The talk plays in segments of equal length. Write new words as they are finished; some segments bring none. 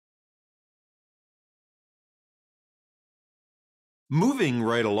Moving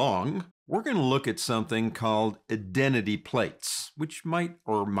right along, we're going to look at something called identity plates, which might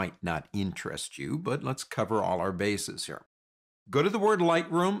or might not interest you, but let's cover all our bases here. Go to the word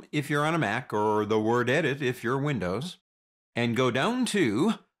Lightroom if you're on a Mac, or the word Edit if you're Windows, and go down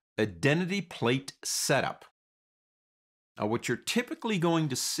to Identity Plate Setup. Now, what you're typically going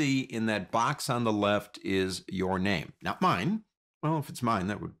to see in that box on the left is your name. Not mine. Well, if it's mine,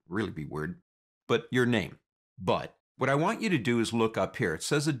 that would really be weird, but your name. But what I want you to do is look up here. It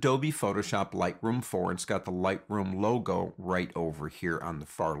says Adobe Photoshop Lightroom 4. It's got the Lightroom logo right over here on the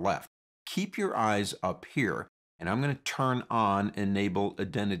far left. Keep your eyes up here, and I'm going to turn on Enable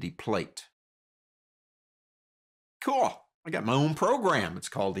Identity Plate. Cool. I got my own program. It's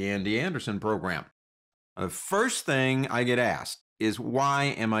called the Andy Anderson program. The first thing I get asked is, why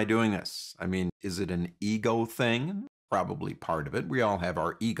am I doing this? I mean, is it an ego thing? Probably part of it. We all have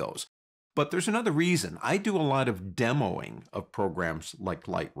our egos. But there's another reason. I do a lot of demoing of programs like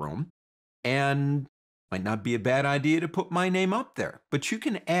Lightroom, and it might not be a bad idea to put my name up there, but you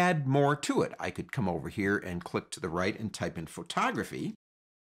can add more to it. I could come over here and click to the right and type in photography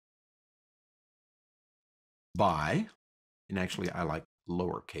by, and actually I like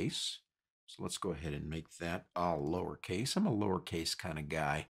lowercase. So let's go ahead and make that all lowercase. I'm a lowercase kind of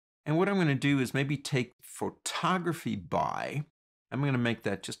guy. And what I'm going to do is maybe take photography by, I'm going to make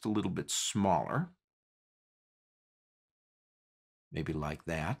that just a little bit smaller. Maybe like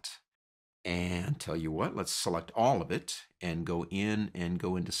that. And tell you what, let's select all of it and go in and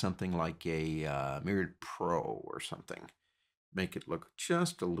go into something like a Myriad Pro or something. Make it look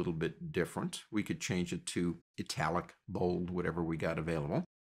just a little bit different. We could change it to italic, bold, whatever we got available.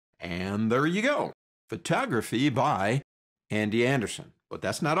 And there you go. Photography by Andy Anderson. But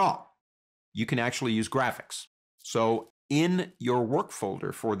that's not all. You can actually use graphics. So in your work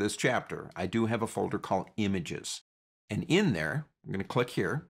folder for this chapter, I do have a folder called Images. And in there, I'm going to click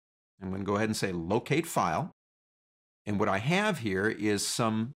here. I'm going to go ahead and say Locate File. And what I have here is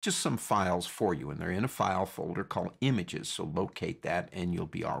just some files for you. And they're in a file folder called Images. So locate that and you'll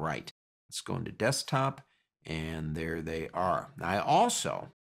be all right. Let's go into Desktop. And there they are. Now, I also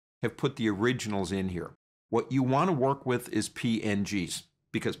have put the originals in here. What you want to work with is PNGs,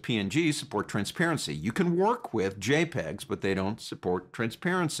 because PNGs support transparency. You can work with JPEGs, but they don't support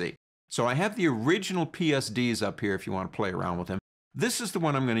transparency. So I have the original PSDs up here if you want to play around with them. This is the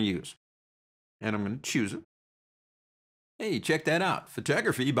one I'm going to use. And I'm going to choose it. Hey, check that out.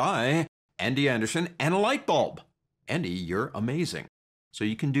 Photography by Andy Anderson and a light bulb. Andy, you're amazing. So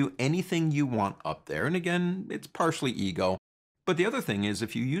you can do anything you want up there. And again, it's partially ego. But the other thing is,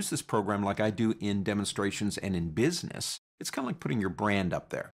 if you use this program like I do in demonstrations and in business, it's kind of like putting your brand up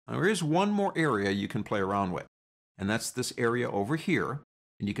there. Now, there is one more area you can play around with, and that's this area over here,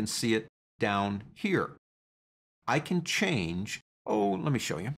 and you can see it down here. I can change, let me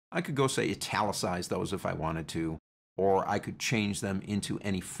show you. I could go say italicize those if I wanted to, or I could change them into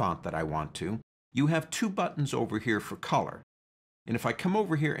any font that I want to. You have two buttons over here for color. And if I come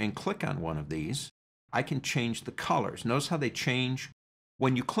over here and click on one of these, I can change the colors. Notice how they change.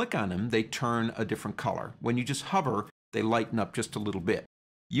 When you click on them, they turn a different color. When you just hover, they lighten up just a little bit.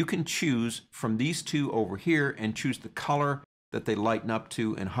 You can choose from these two over here and choose the color that they lighten up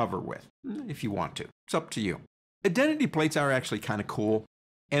to and hover with, if you want to. It's up to you. Identity plates are actually kind of cool.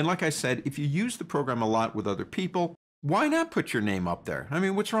 And like I said, if you use the program a lot with other people, why not put your name up there? I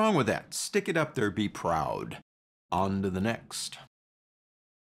mean, what's wrong with that? Stick it up there, be proud. On to the next.